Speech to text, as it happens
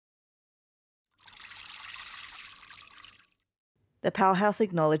The Powerhouse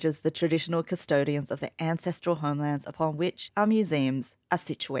acknowledges the traditional custodians of the ancestral homelands upon which our museums are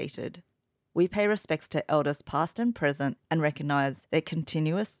situated. We pay respects to elders past and present and recognise their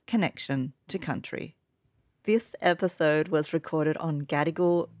continuous connection to country. This episode was recorded on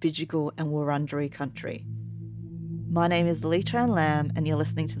Gadigal, Bidjigal and Wurundjeri country. My name is Leetran Lamb and you're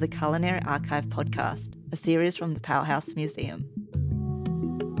listening to the Culinary Archive podcast, a series from the Powerhouse Museum.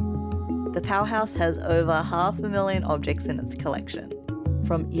 The Powerhouse has over 500,000 objects in its collection,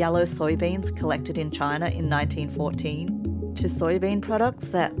 from yellow soybeans collected in China in 1914 to soybean products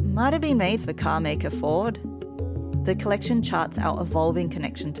that might have been made for car maker Ford. The collection charts our evolving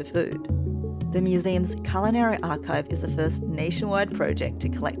connection to food. The museum's Culinary Archive is the first nationwide project to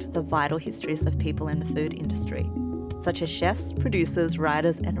collect the vital histories of people in the food industry, such as chefs, producers,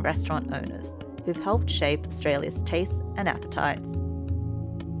 writers and restaurant owners who've helped shape Australia's tastes and appetites.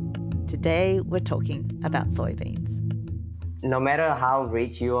 Today, we're talking about soybeans. No matter how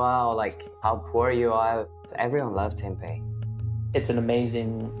rich you are or how poor you are, everyone loves tempeh. It's an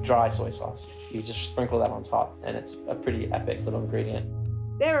amazing dry soy sauce. You just sprinkle that on top and it's a pretty epic little ingredient.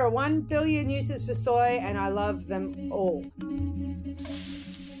 There are 1 billion uses for soy and I love them all.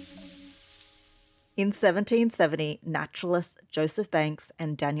 In 1770, naturalists Joseph Banks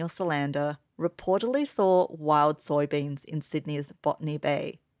and Daniel Solander reportedly saw wild soybeans in Sydney's Botany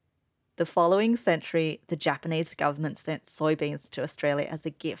Bay. The following century, the Japanese government sent soybeans to Australia as a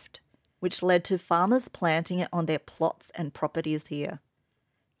gift, which led to farmers planting it on their plots and properties here.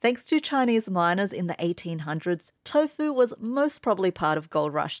 Thanks to Chinese miners in the 1800s, tofu was most probably part of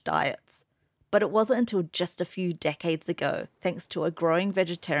gold rush diets. But it wasn't until just a few decades ago, thanks to a growing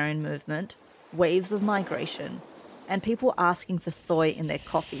vegetarian movement, waves of migration, and people asking for soy in their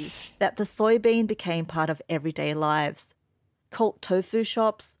coffee, that the soybean became part of everyday lives. Cult tofu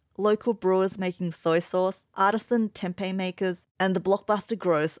shops, local brewers making soy sauce, artisan tempeh makers, and the blockbuster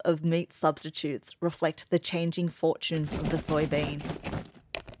growth of meat substitutes reflect the changing fortunes of the soybean.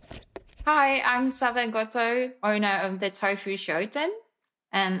 Hi, I'm Sava Goto, owner of the Tofu Shoten,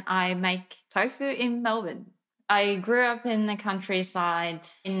 and I make tofu in Melbourne. I grew up in the countryside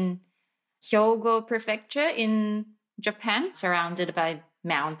in Hyogo Prefecture in Japan, surrounded by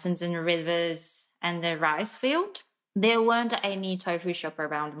mountains and rivers and the rice field. There weren't any tofu shop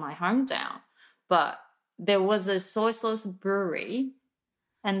around my hometown, but there was a soy sauce brewery,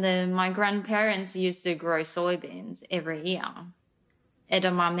 and my grandparents used to grow soybeans every year.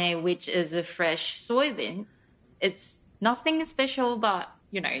 Edamame, which is a fresh soybean, it's nothing special, but,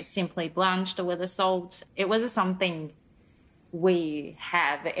 simply blanched with the salt. It was something we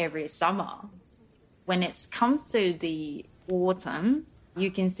have every summer. When it comes to the autumn,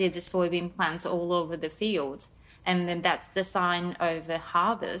 you can see the soybean plants all over the field. And then that's the sign of the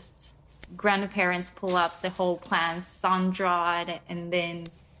harvest. Grandparents pull up the whole plant, sun-dried, and then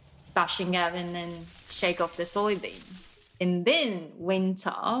bashing out and then shake off the soybean. And then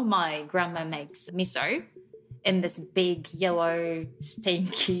winter, my grandma makes miso in this big yellow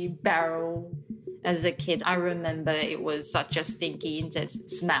stinky barrel. As a kid, I remember it was such a stinky intense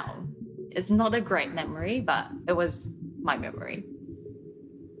smell. It's not a great memory, but it was my memory.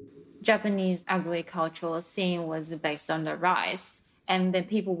 Japanese agricultural scene was based on the rice, and then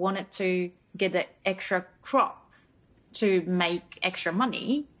people wanted to get an extra crop to make extra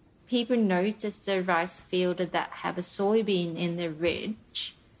money. People noticed the rice field that have a soybean in the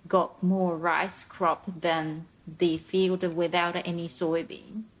ridge got more rice crop than the field without any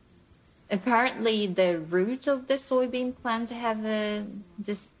soybean. Apparently, the root of the soybean plant have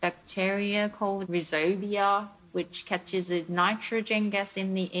this bacteria called rhizobia, which catches the nitrogen gas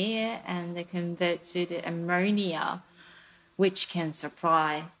in the air and they convert to the ammonia, which can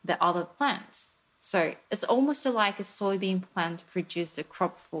supply the other plants. So it's almost like a soybean plant produce a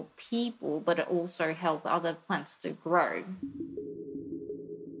crop for people, but it also help other plants to grow.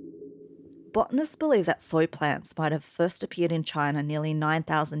 Botanists believe that soy plants might have first appeared in China nearly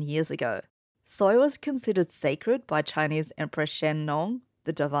 9,000 years ago. Soy was considered sacred by Chinese Emperor Shen Nong,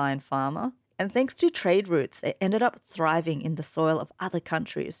 the divine farmer, and thanks to trade routes, it ended up thriving in the soil of other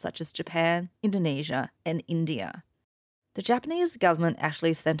countries such as Japan, Indonesia, and India. The Japanese government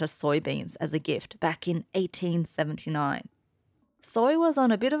actually sent us soybeans as a gift back in 1879. Soy was on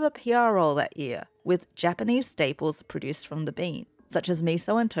a bit of a PR roll that year, with Japanese staples produced from the bean, such as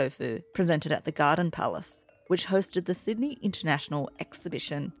miso and tofu, presented at the Garden Palace, which hosted the Sydney International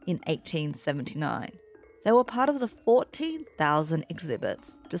Exhibition in 1879. They were part of the 14,000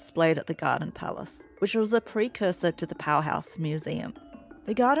 exhibits displayed at the Garden Palace, which was a precursor to the Powerhouse Museum.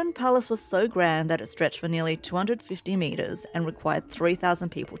 The Garden Palace was so grand that it stretched for nearly 250 metres and required 3,000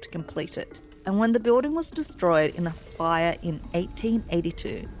 people to complete it. And when the building was destroyed in a fire in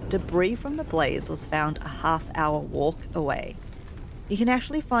 1882, debris from the blaze was found a half-hour walk away. You can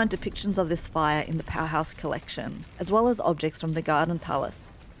actually find depictions of this fire in the Powerhouse collection, as well as objects from the Garden Palace.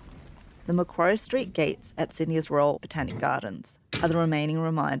 The Macquarie Street gates at Sydney's Royal Botanic Gardens are the remaining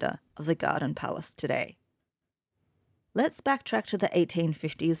reminder of the Garden Palace today. Let's backtrack to the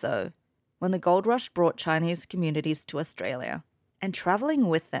 1850s though, when the gold rush brought Chinese communities to Australia, and travelling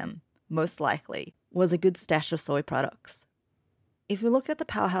with them, most likely, was a good stash of soy products. If you look at the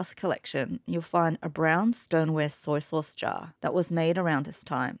Powerhouse collection, you'll find a brown stoneware soy sauce jar that was made around this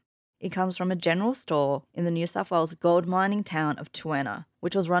time. It comes from a general store in the New South Wales gold mining town of Tuena,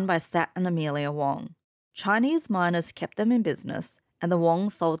 which was run by Sat and Amelia Wong. Chinese miners kept them in business, and the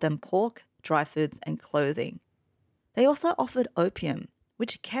Wongs sold them pork, dry foods, and clothing. They also offered opium,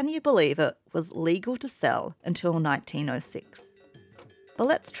 which, can you believe it, was legal to sell until 1906. But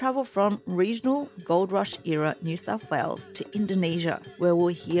let's travel from regional gold rush era New South Wales to Indonesia, where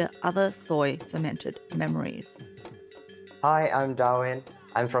we'll hear other soy fermented memories. Hi, I'm Darwin.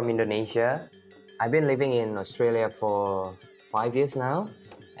 I'm from Indonesia. I've been living in Australia for 5 years now,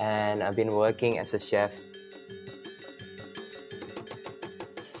 and I've been working as a chef.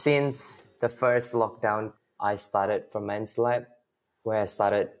 Since the first lockdown, I started Ferment's Lab, where I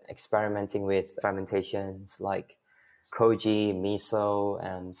started experimenting with fermentations like koji, miso,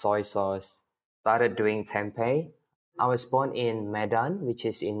 and soy sauce. Started doing tempeh. I was born in Medan, which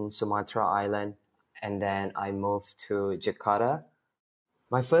is in Sumatra Island, and then I moved to Jakarta.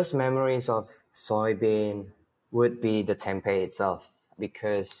 My first memories of soybean would be the tempeh itself,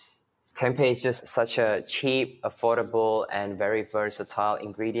 because tempeh is just such a cheap, affordable, and very versatile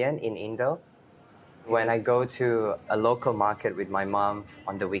ingredient in Indo. When I go to a local market with my mom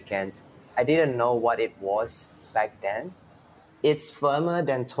on the weekends, I didn't know what it was back then. It's firmer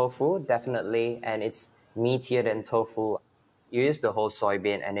than tofu, definitely, and it's meatier than tofu. You use the whole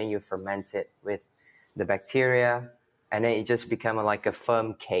soybean and then you ferment it with the bacteria, and then it just becomes like a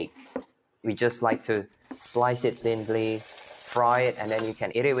firm cake. We just like to slice it thinly, fry it, and then you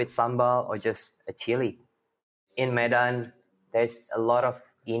can eat it with sambal or just a chili. In Medan, there's a lot of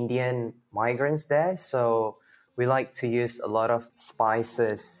Indian migrants there, so we like to use a lot of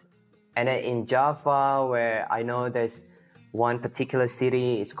spices. And then in Java, where I know there's one particular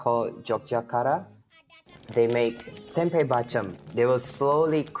city, it's called Yogyakarta, they make tempeh bacem. They will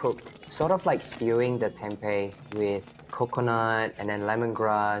slowly cook, sort of like stewing the tempeh with coconut and then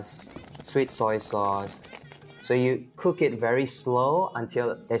lemongrass, sweet soy sauce. So you cook it very slow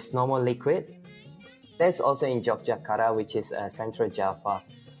until there's no more liquid. That's also in Yogyakarta, which is Central Java.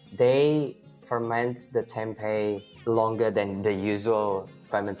 They ferment the tempeh longer than the usual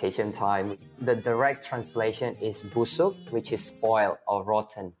fermentation time. The direct translation is busuk, which is spoiled or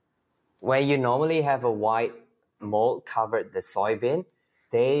rotten. Where you normally have a white mold covered the soybean,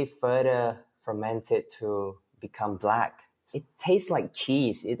 they further ferment it to become black. It tastes like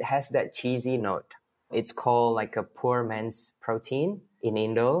cheese. It has that cheesy note. It's called like a poor man's protein in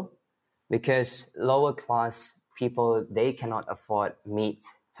Indo, because lower class people, they cannot afford meat.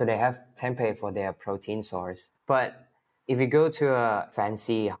 So they have tempeh for their protein source. But if you go to a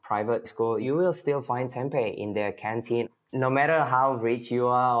fancy private school, you will still find tempeh in their canteen. No matter how rich you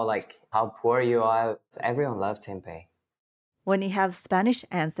are or like how poor you are, everyone loves tempeh. When you have Spanish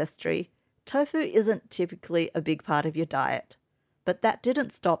ancestry, tofu isn't typically a big part of your diet. But that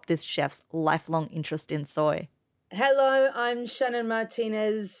didn't stop this chef's lifelong interest in soy. Hello, I'm Shannon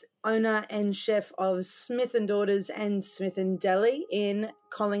Martinez, owner and chef of Smith & Daughters and Smith & Deli in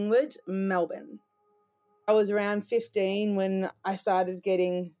Collingwood, Melbourne. I was around 15 when I started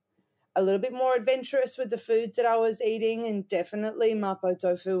getting a little bit more adventurous with the foods that I was eating, and definitely mapo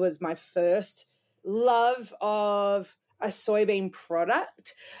tofu was my first love of a soybean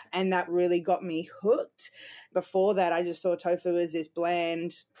product, and that really got me hooked. Before that, I just saw tofu as this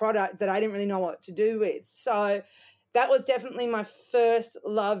bland product that I didn't really know what to do with. So that was definitely my first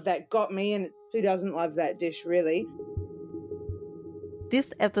love that got me, and who doesn't love that dish, really?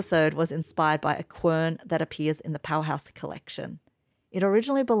 This episode was inspired by a quern that appears in the Powerhouse collection. It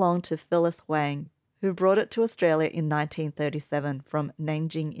originally belonged to Phyllis Wang, who brought it to Australia in 1937 from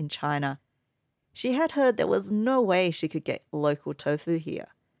Nanjing in China. She had heard there was no way she could get local tofu here,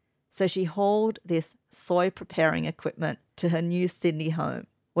 so she hauled this soy preparing equipment to her new Sydney home,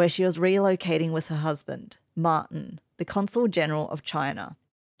 where she was relocating with her husband, Martin, the Consul General of China.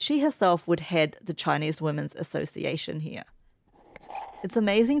 She herself would head the Chinese Women's Association here. It's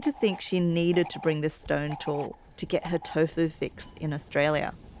amazing to think she needed to bring this stone tool, to get her tofu fix in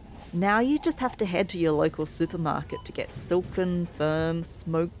Australia. Now you just have to head to your local supermarket to get silken, firm,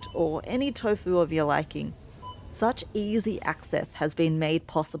 smoked, or any tofu of your liking. Such easy access has been made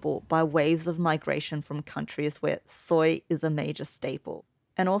possible by waves of migration from countries where soy is a major staple,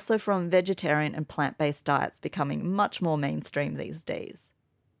 and also from vegetarian and plant-based diets becoming much more mainstream these days.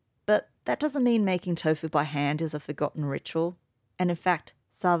 But that doesn't mean making tofu by hand is a forgotten ritual, and in fact,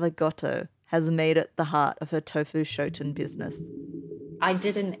 Sava Goto has made it the heart of her tofu shoten business. I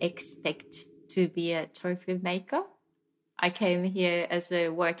didn't expect to be a tofu maker. I came here as a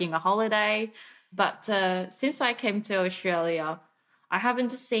working a holiday, but since I came to Australia, I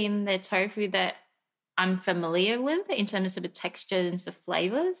haven't seen the tofu that I'm familiar with in terms of the texture and the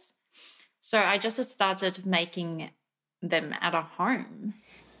flavors. So I just started making them at home.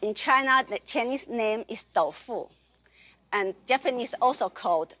 In China, the Chinese name is tofu, and Japanese also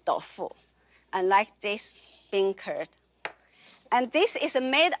called tofu, and like this bean curd. And this is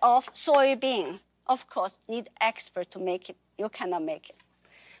made of soybeans. Of course, need expert to make it. You cannot make it,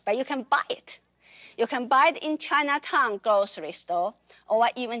 but you can buy it. You can buy it in Chinatown grocery store or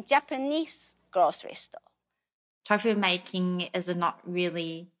even Japanese grocery store. Tofu making is not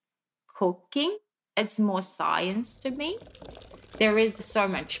really cooking. It's more science to me. There is so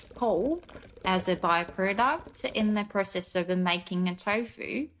much pulp as a byproduct in the process of making a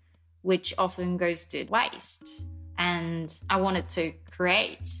tofu, which often goes to waste. And I wanted to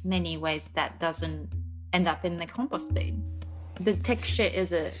create many ways that doesn't end up in the compost bin. The texture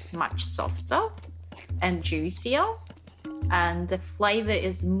is much softer and juicier, and the flavor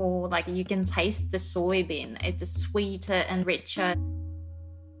is more like you can taste the soybean. It's sweeter and richer.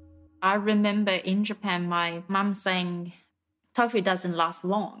 I remember in Japan, my mum saying, tofu doesn't last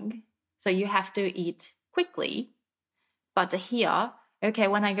long, so you have to eat quickly. But here, okay,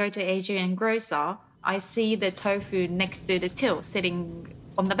 when I go to Asian grocer, I see the tofu next to the till sitting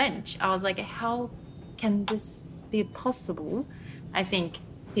on the bench. I was like, how can this be possible? I think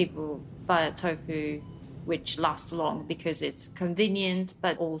people buy tofu which lasts long because it's convenient,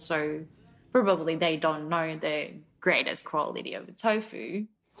 but also probably they don't know the greatest quality of the tofu.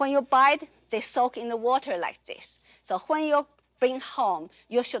 When you buy it, they soak in the water like this. So when you bring home,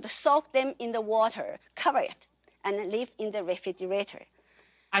 you should soak them in the water, cover it, and leave in the refrigerator.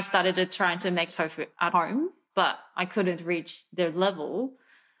 I started trying to make tofu at home, but I couldn't reach the level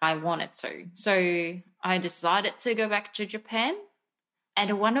I wanted to. So I decided to go back to Japan.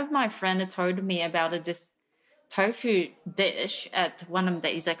 And one of my friends told me about this tofu dish at one of the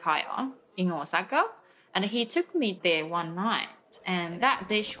izakaya in Osaka. And he took me there one night. And that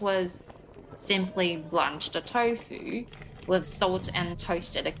dish was simply blanched tofu with salt and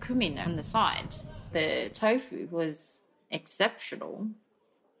toasted cumin on the side. The tofu was exceptional.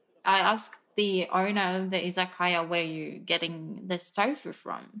 I asked the owner of the izakaya, where you getting this tofu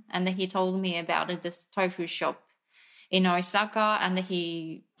from? And he told me about this tofu shop in Osaka, and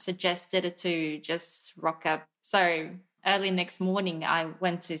he suggested to just rock up. So early next morning, I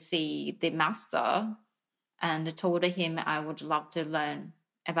went to see the master and told him I would love to learn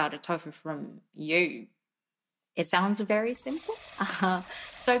about the tofu from you. It sounds very simple.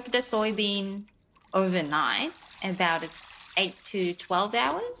 Soak the soybean overnight, about 8 to 12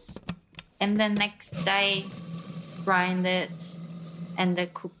 hours. And then next day, grind it and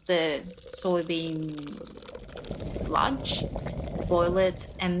cook the soybean sludge, boil it,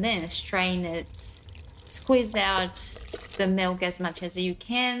 and then strain it. Squeeze out the milk as much as you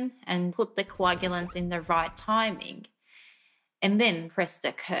can and put the coagulants in the right timing. And then press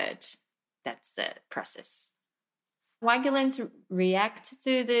the curd. That's the process. Coagulants react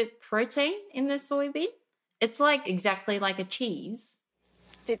to the protein in the soybean. It's like exactly like a cheese.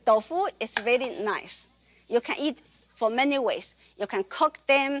 The tofu is really nice. You can eat for many ways. You can cook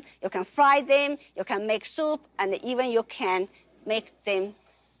them, you can fry them, you can make soup, and even you can make them,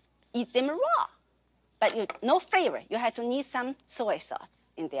 eat them raw. But no flavor. You have to need some soy sauce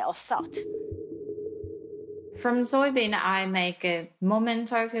in there or salt. From soybean, I make a momen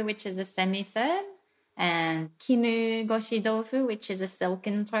tofu, which is a semi-firm, and kinu goshi tofu, which is a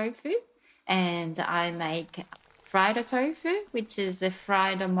silken tofu. And I make fried tofu, which is a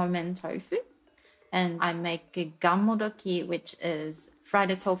fried momen tofu. And I make a gammodoki, which is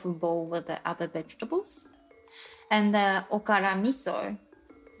fried tofu bowl with the other vegetables. And okara miso,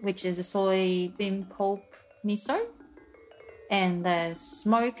 which is a soybean pulp miso. And the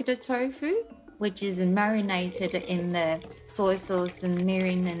smoked tofu, which is marinated in the soy sauce and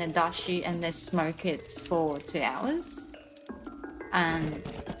mirin and the dashi, and they smoke it for 2 hours. And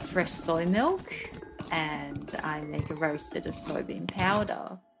fresh soy milk, and I make a roasted soybean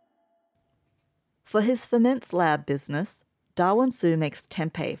powder. For his Ferments Lab business, Darwin Su makes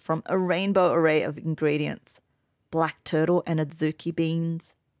tempeh from a rainbow array of ingredients: black turtle and adzuki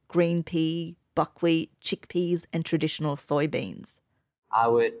beans, green pea, buckwheat, chickpeas, and traditional soybeans. I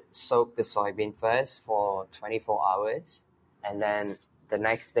would soak the soybean first for 24 hours, and then the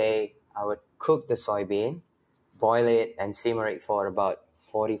next day I would cook the soybean, boil it and simmer it for about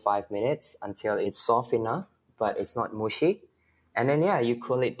 45 minutes until it's soft enough, but it's not mushy. And then you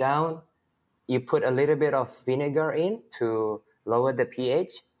cool it down. You put a little bit of vinegar in to lower the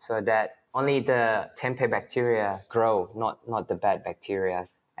pH so that only the tempeh bacteria grow, not the bad bacteria.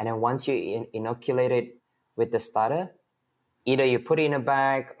 And then once you inoculate it with the starter, either you put it in a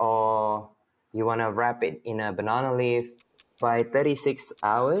bag or you want to wrap it in a banana leaf. By 36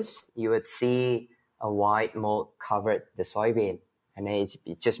 hours, you would see a white mold covered the soybean, and then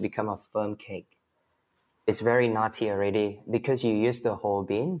it just become a firm cake. It's very nutty already because you use the whole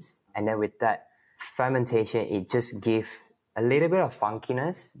beans, and then with that fermentation, it just gives a little bit of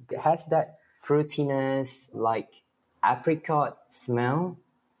funkiness. It has that fruitiness, like apricot smell,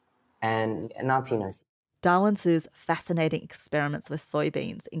 and nuttiness. Darwin Su's fascinating experiments with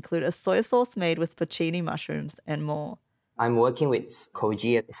soybeans include a soy sauce made with porcini mushrooms and more. I'm working with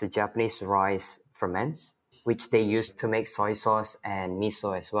koji. It's a Japanese rice ferment, which they use to make soy sauce and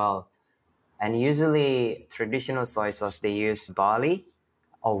miso as well. And usually, traditional soy sauce, they use barley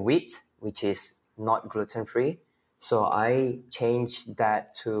or wheat, which is not gluten-free. So I changed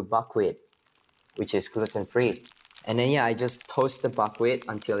that to buckwheat, which is gluten-free. And then, I just toast the buckwheat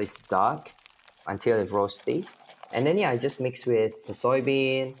until it's dark, until it's roasty. And then, I just mix with the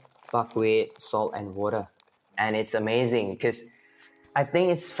soybean, buckwheat, salt, and water. And it's amazing because I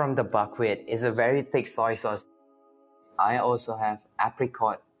think it's from the buckwheat. It's a very thick soy sauce. I also have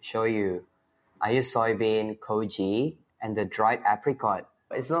apricot shoyu. I use soybean, koji, and the dried apricot.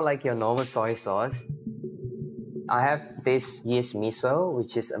 It's not like your normal soy sauce. I have this yeast miso,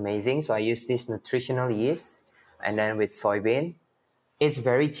 which is amazing. So I use this nutritional yeast, and then with soybean. It's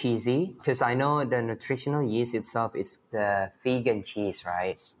very cheesy because I know the nutritional yeast itself is the vegan cheese,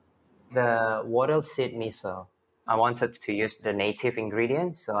 right? The wattle seed miso. I wanted to use the native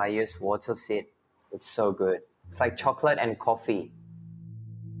ingredients, so I used wattle seed. It's so good. It's like chocolate and coffee.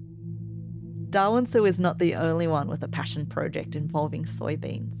 Darwin Su is not the only one with a passion project involving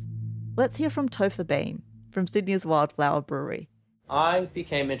soybeans. Let's hear from Topher Beam from Sydney's Wildflower Brewery. I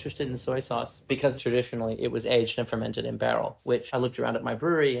became interested in soy sauce because traditionally it was aged and fermented in barrel, which I looked around at my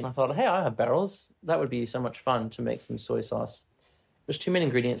brewery and I thought, hey, I have barrels. That would be so much fun to make some soy sauce. There's two main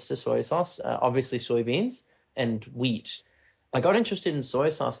ingredients to soy sauce, obviously soybeans and wheat. I got interested in soy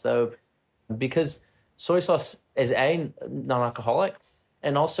sauce though because soy sauce is non-alcoholic,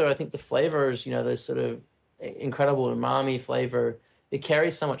 and also I think the flavors, this sort of incredible umami flavor, it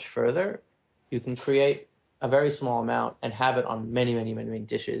carries so much further. You can create a very small amount and have it on many, many, many, many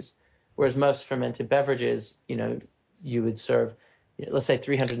dishes. Whereas most fermented beverages, you would serve, let's say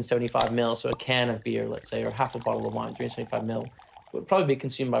 375 ml, so a can of beer, let's say, or half a bottle of wine, 375 ml, would probably be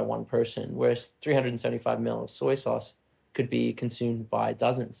consumed by one person, whereas 375 ml of soy sauce could be consumed by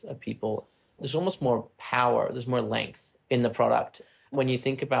dozens of people. There's almost more power, there's more length in the product. When you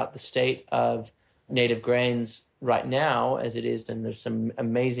think about the state of native grains right now, as it is, then there's some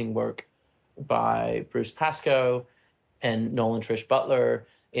amazing work by Bruce Pascoe and Nolan Trish Butler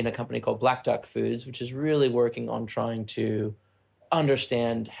in a company called Black Duck Foods, which is really working on trying to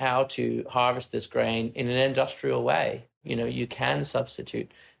understand how to harvest this grain in an industrial way. You can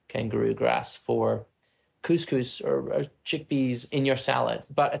substitute kangaroo grass for couscous or chickpeas in your salad,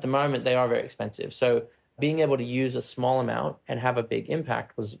 but at the moment they are very expensive. So being able to use a small amount and have a big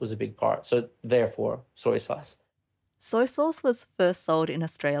impact was a big part. So therefore, soy sauce. Soy sauce was first sold in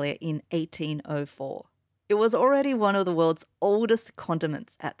Australia in 1804. It was already one of the world's oldest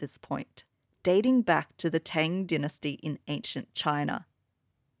condiments at this point, dating back to the Tang dynasty in ancient China.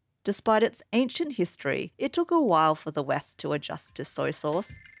 Despite its ancient history, it took a while for the West to adjust to soy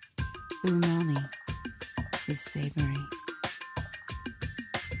sauce. Umami is savory.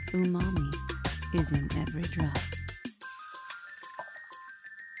 Umami is in every drop.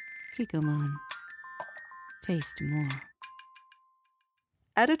 Kikkoman. Taste more.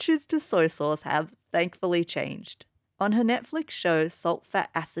 Attitudes to soy sauce have thankfully changed. On her Netflix show Salt, Fat,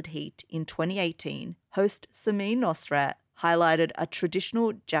 Acid, Heat in 2018, host Samin Nosrat highlighted a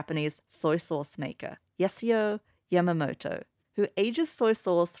traditional Japanese soy sauce maker, Yasuo Yamamoto, who ages soy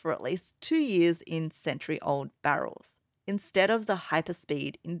sauce for at least 2 years in century-old barrels, instead of the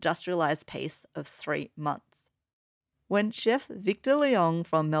hyperspeed industrialized pace of 3 months. When chef Victor Leong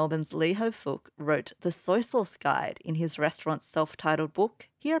from Melbourne's Lee Ho Fook wrote the soy sauce guide in his restaurant's self-titled book,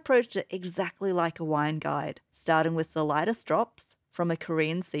 he approached it exactly like a wine guide, starting with the lightest drops, from a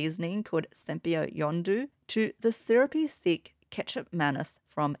Korean seasoning called sempio yondu to the syrupy thick ketchup manis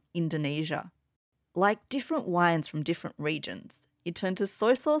from Indonesia. Like different wines from different regions, you turn to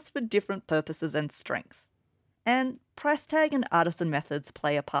soy sauce for different purposes and strengths. And price tag and artisan methods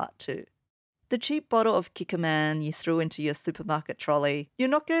play a part too. The cheap bottle of Kikkoman you threw into your supermarket trolley, you're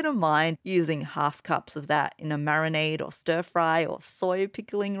not going to mind using half cups of that in a marinade or stir fry or soy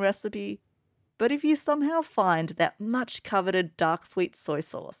pickling recipe. But if you somehow find that much coveted dark sweet soy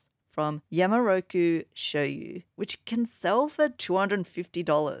sauce from Yamaroku Shoyu, which can sell for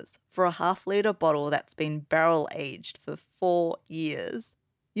 $250 for a half-litre bottle that's been barrel aged for 4 years,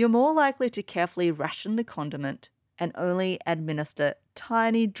 you're more likely to carefully ration the condiment and only administer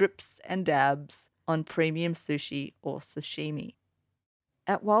tiny drips and dabs on premium sushi or sashimi.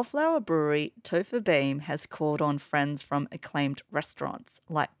 At Wildflower Brewery, Topher Beam has called on friends from acclaimed restaurants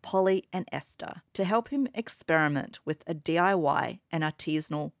like Polly and Esther to help him experiment with a DIY and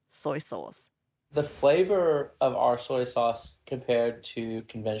artisanal soy sauce. The flavor of our soy sauce compared to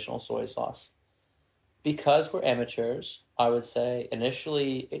conventional soy sauce, because we're amateurs, I would say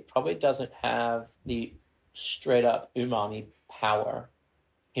initially it probably doesn't have the straight up umami power.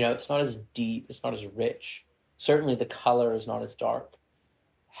 You know, it's not as deep, it's not as rich. Certainly the color is not as dark.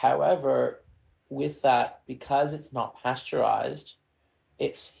 However, with that, because it's not pasteurized,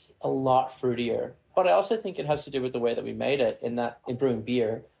 it's a lot fruitier. But I also think it has to do with the way that we made it, in that in brewing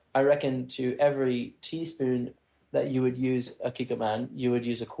beer, I reckon to every teaspoon that you would use a Kikkoman, you would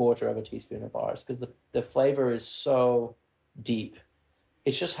use a quarter of a teaspoon of ours, because the flavor is so deep.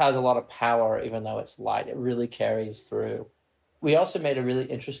 It just has a lot of power, even though it's light. It really carries through. We also made a really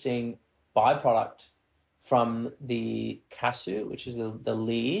interesting byproduct from the casu, which is the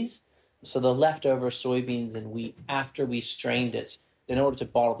lees. So the leftover soybeans and wheat after we strained it. In order to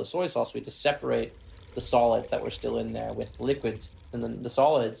bottle the soy sauce, we had to separate the solids that were still in there with the liquids. And then the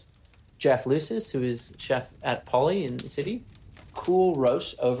solids, Jeff Lucis, who is chef at Polly in the city, cool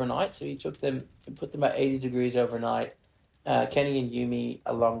roast overnight. So he took them and put them at 80 degrees overnight. Kenny and Yumi,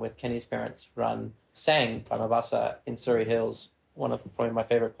 along with Kenny's parents, run Sang by Mabasa in Surrey Hills, one of probably my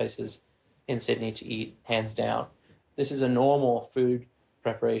favorite places in Sydney to eat, hands down. This is a normal food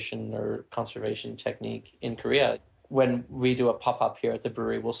preparation or conservation technique in Korea. When we do a pop-up here at the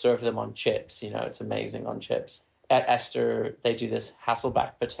brewery, we'll serve them on chips. You know, it's amazing on chips. At Esther, they do this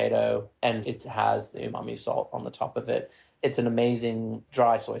Hasselback potato, and it has the umami salt on the top of it. It's an amazing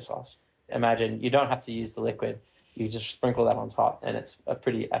dry soy sauce. Imagine you don't have to use the liquid. You just sprinkle that on top, and it's a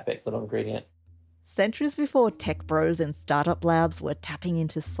pretty epic little ingredient. Centuries before tech bros and startup labs were tapping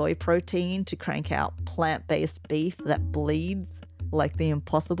into soy protein to crank out plant-based beef that bleeds, like the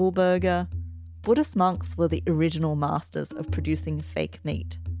Impossible Burger, Buddhist monks were the original masters of producing fake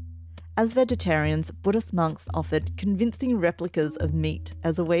meat. As vegetarians, Buddhist monks offered convincing replicas of meat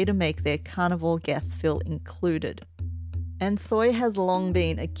as a way to make their carnivore guests feel included. And soy has long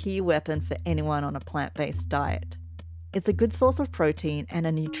been a key weapon for anyone on a plant-based diet. It's a good source of protein and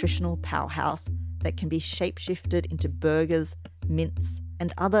a nutritional powerhouse that can be shape-shifted into burgers, mince,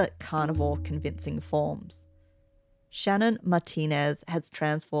 and other carnivore convincing forms. Shannon Martinez has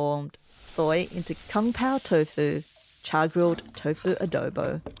transformed soy into kung pao tofu, char-grilled tofu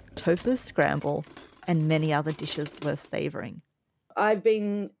adobo, tofu scramble, and many other dishes worth savouring. I've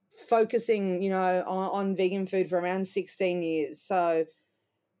been focusing, on vegan food for around 16 years. So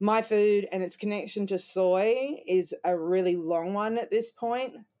my food and its connection to soy is a really long one at this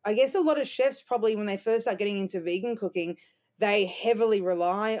point. I guess a lot of chefs probably, when they first start getting into vegan cooking, they heavily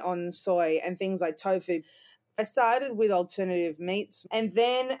rely on soy and things like tofu. I started with alternative meats, and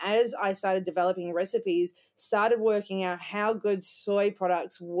then as I started developing recipes, started working out how good soy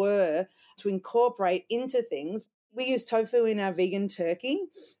products were to incorporate into things. We use tofu in our vegan turkey,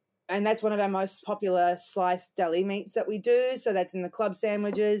 and that's one of our most popular sliced deli meats that we do. So that's in the club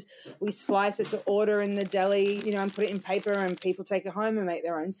sandwiches. We slice it to order in the deli, and put it in paper, and people take it home and make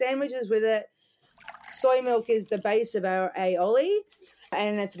their own sandwiches with it. Soy milk is the base of our aioli,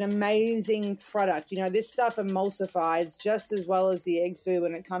 and it's an amazing product. This stuff emulsifies just as well as the eggs do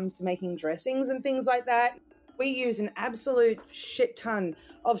when it comes to making dressings and things like that. We use an absolute shit ton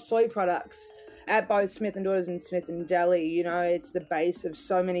of soy products at both Smith & Daughters and Smith & Deli. It's the base of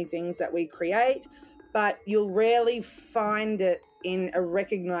so many things that we create, but you'll rarely find it in a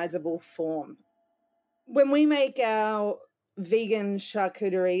recognizable form. When we make our vegan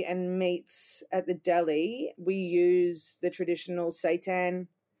charcuterie and meats at the deli, we use the traditional seitan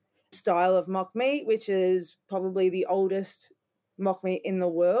style of mock meat, which is probably the oldest mock meat in the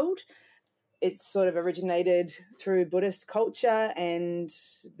world. It's sort of originated through Buddhist culture and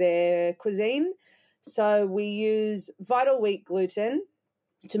their cuisine. So we use vital wheat gluten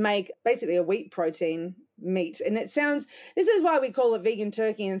to make basically a wheat protein meat. And this is why we call it vegan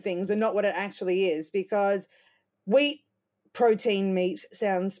turkey and things and not what it actually is, because wheat protein meat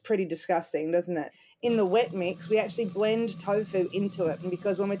sounds pretty disgusting, doesn't it? In the wet mix, we actually blend tofu into it. And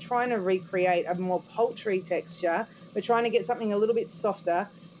because when we're trying to recreate a more poultry texture, we're trying to get something a little bit softer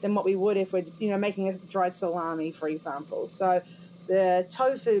than what we would if we're making a dried salami, for example. So the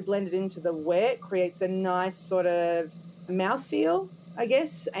tofu blended into the wet creates a nice sort of mouthfeel, I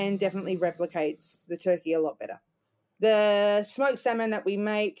guess, and definitely replicates the turkey a lot better. The smoked salmon that we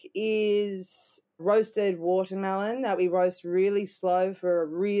make is roasted watermelon that we roast really slow for a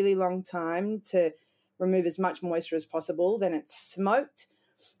really long time to remove as much moisture as possible. Then it's smoked,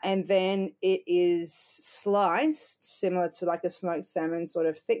 and then it is sliced similar to like a smoked salmon sort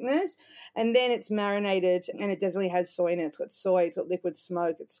of thickness, and then it's marinated, and it definitely has soy in it. It's got soy, it's got liquid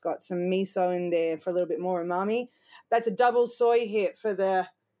smoke, it's got some miso in there for a little bit more umami. That's a double soy hit for the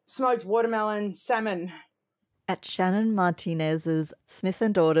smoked watermelon salmon. At Shannon Martinez's Smith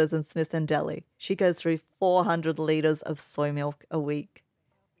 & Daughters and Smith & Deli, she goes through 400 litres of soy milk a week.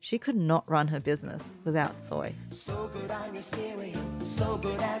 She could not run her business without soy. So good on your cereal, so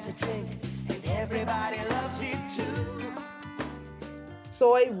good as a drink, and everybody loves it too.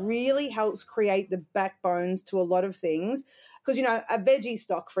 Soy really helps create the backbones to a lot of things. Because, a veggie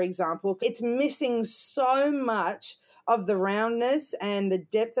stock, for example, it's missing so much of the roundness and the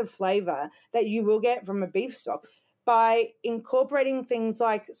depth of flavour that you will get from a beef stock. By incorporating things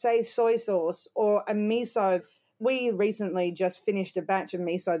like, say, soy sauce or a miso. We recently just finished a batch of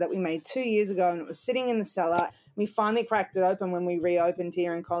miso that we made 2 years ago, and it was sitting in the cellar. We finally cracked it open when we reopened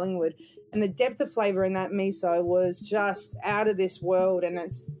here in Collingwood. And the depth of flavour in that miso was just out of this world. And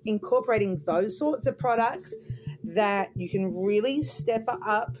it's incorporating those sorts of products that you can really step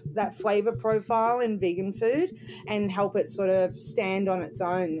up that flavour profile in vegan food and help it sort of stand on its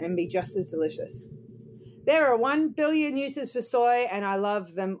own and be just as delicious. There are 1 billion uses for soy, and I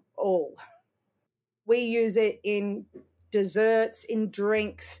love them all. We use it in desserts, in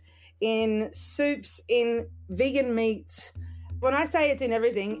drinks, in soups, in vegan meats. When I say it's in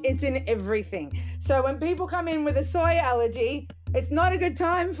everything, it's in everything. So when people come in with a soy allergy, it's not a good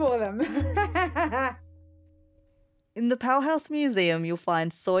time for them. In the Powerhouse Museum, you'll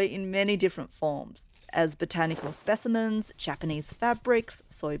find soy in many different forms, as botanical specimens, Japanese fabrics,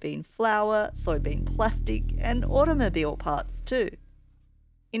 soybean flour, soybean plastic, and automobile parts too.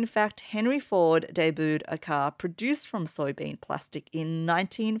 In fact, Henry Ford debuted a car produced from soybean plastic in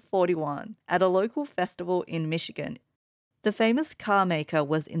 1941 at a local festival in Michigan. The famous car maker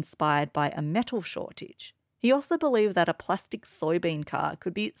was inspired by a metal shortage. He also believed that a plastic soybean car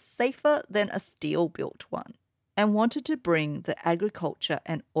could be safer than a steel-built one, and wanted to bring the agriculture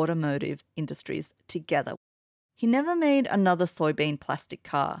and automotive industries together. He never made another soybean plastic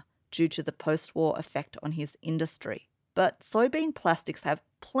car due to the post-war effect on his industry. But soybean plastics have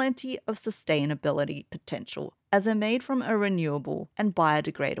plenty of sustainability potential as they're made from a renewable and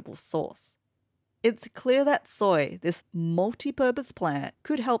biodegradable source. It's clear that soy, this multi-purpose plant,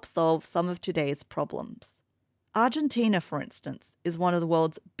 could help solve some of today's problems. Argentina, for instance, is one of the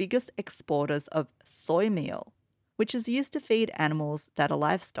world's biggest exporters of soy meal, which is used to feed animals that are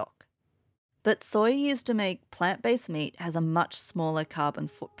livestock. But soy used to make plant-based meat has a much smaller carbon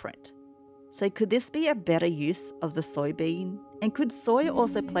footprint. So could this be a better use of the soybean? And could soy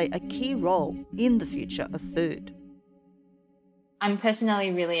also play a key role in the future of food? I'm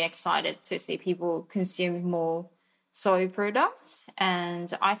personally really excited to see people consume more soy products,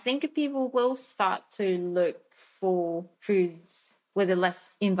 and I think people will start to look for foods with a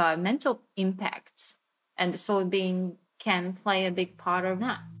less environmental impact, and the soybean can play a big part of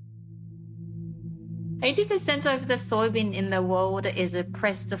that. 80% of the soybean in the world is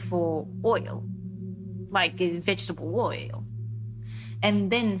pressed for oil, like vegetable oil.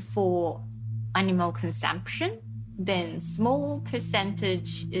 And then for animal consumption, then small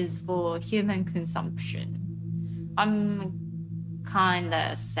percentage is for human consumption. I'm kind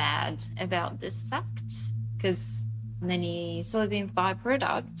of sad about this fact because many soybean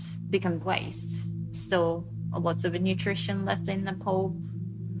byproducts become waste. Still, lots of nutrition left in the pulp.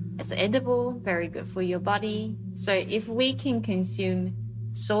 It's edible, very good for your body. So if we can consume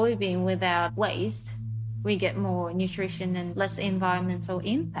soybean without waste, we get more nutrition and less environmental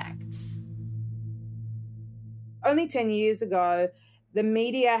impacts. Only 10 years ago, the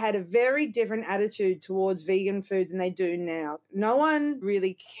media had a very different attitude towards vegan food than they do now. No one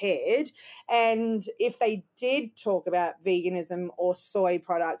really cared. And if they did talk about veganism or soy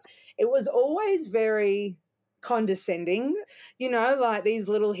products, it was always very condescending, like these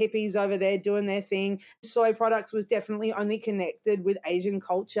little hippies over there doing their thing. Soy products was definitely only connected with Asian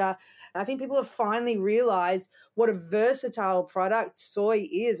culture. I think people have finally realized what a versatile product soy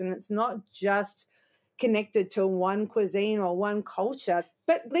is, and it's not just connected to one cuisine or one culture.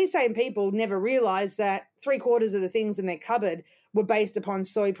 But these same people never realized that 3/4 of the things in their cupboard were based upon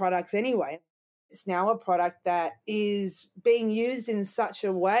soy products anyway. It's now a product that is being used in such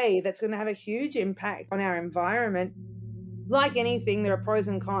a way that's going to have a huge impact on our environment. Like anything, there are pros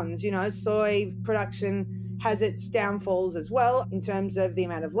and cons. Soy production has its downfalls as well in terms of the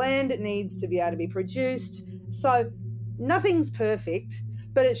amount of land it needs to be able to be produced. So nothing's perfect,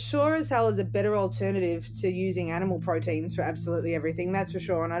 but it sure as hell is a better alternative to using animal proteins for absolutely everything, that's for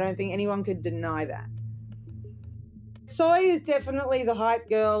sure. And I don't think anyone could deny that. Soy is definitely the hype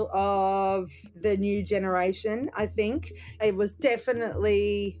girl of the new generation, I think. It was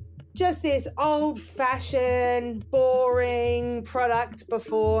definitely just this old-fashioned, boring product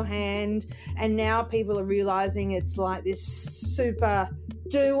beforehand, and now people are realizing it's like this super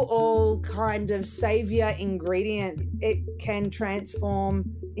do-all kind of savior ingredient. It can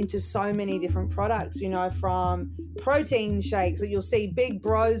transform into so many different products, from protein shakes that you'll see big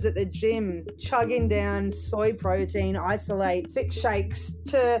bros at the gym chugging down soy protein, isolate, thick shakes,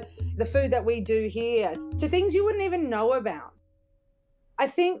 to the food that we do here, to things you wouldn't even know about. I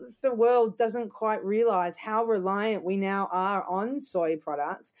think the world doesn't quite realize how reliant we now are on soy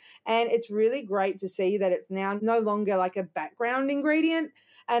products. And it's really great to see that it's now no longer like a background ingredient,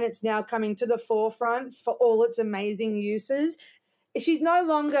 and it's now coming to the forefront for all its amazing uses. She's no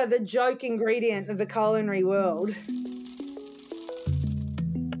longer the joke ingredient of the culinary world.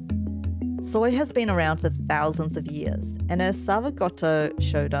 Soy has been around for thousands of years, and as Sava Goto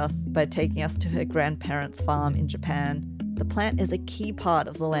showed us by taking us to her grandparents' farm in Japan, the plant is a key part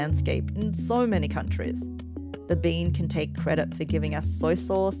of the landscape in so many countries. The bean can take credit for giving us soy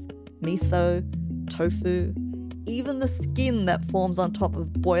sauce, miso, tofu. Even the skin that forms on top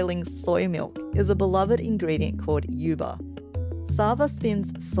of boiling soy milk is a beloved ingredient called yuba. Sava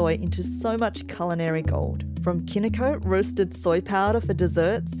spins soy into so much culinary gold, from kinako roasted soy powder for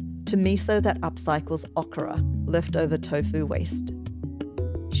desserts to miso that upcycles okra, leftover tofu waste.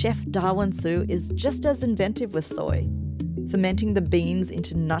 Chef Darwin Su is just as inventive with soy, fermenting the beans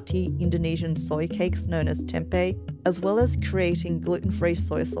into nutty Indonesian soy cakes known as tempeh, as well as creating gluten-free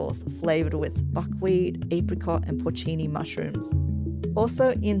soy sauce flavoured with buckwheat, apricot and porcini mushrooms.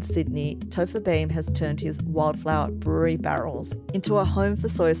 Also in Sydney, Topher Beam has turned his Wildflower brewery barrels into a home for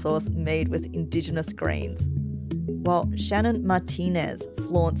soy sauce made with indigenous grains, while Shannon Martinez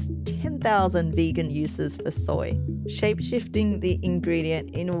flaunts 10,000 vegan uses for soy, shape-shifting the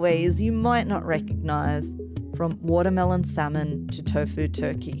ingredient in ways you might not recognise, from watermelon salmon to tofu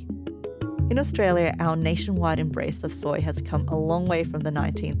turkey. In Australia, our nationwide embrace of soy has come a long way from the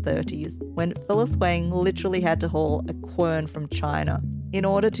 1930s, when Phyllis Wang literally had to haul a quern from China in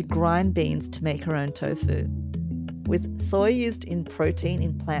order to grind beans to make her own tofu. With soy used in protein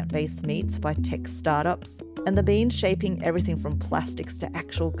in plant-based meats by tech startups, and the beans shaping everything from plastics to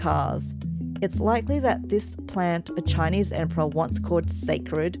actual cars, it's likely that this plant a Chinese emperor once called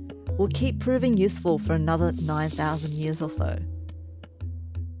sacred will keep proving useful for another 9,000 years or so.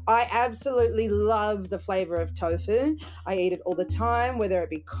 I absolutely love the flavour of tofu. I eat it all the time, whether it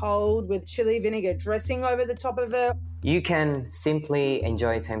be cold with chili vinegar dressing over the top of it. You can simply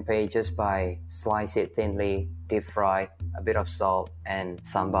enjoy tempeh just by slice it thinly, deep fry, a bit of salt and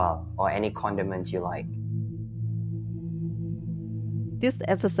sambal or any condiments you like. This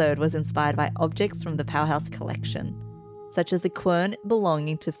episode was inspired by objects from the Powerhouse collection, such as a quern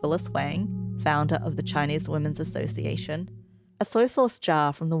belonging to Phyllis Wang, founder of the Chinese Women's Association, a soy sauce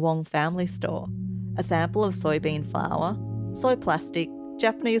jar from the Wong family store, a sample of soybean flour, soy plastic,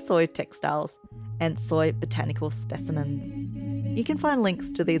 Japanese soy textiles, and soy botanical specimens. You can find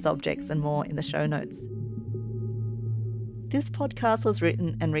links to these objects and more in the show notes. This podcast was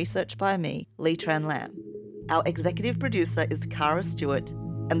written and researched by me, Lee Tran Lam. Our executive producer is Cara Stewart,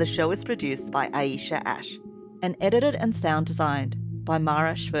 and the show is produced by Aisha Ash, and edited and sound designed by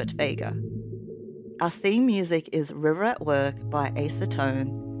Mara Schwert-Vega. Our theme music is River at Work by Asa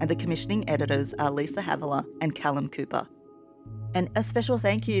Tone, and the commissioning editors are Lisa Havila and Callum Cooper. And a special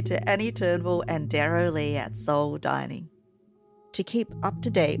thank you to Annie Turnbull and Darrow Lee at Soul Dining. To keep up to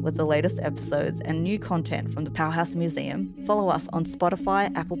date with the latest episodes and new content from the Powerhouse Museum, follow us on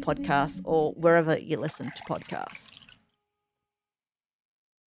Spotify, Apple Podcasts, or wherever you listen to podcasts.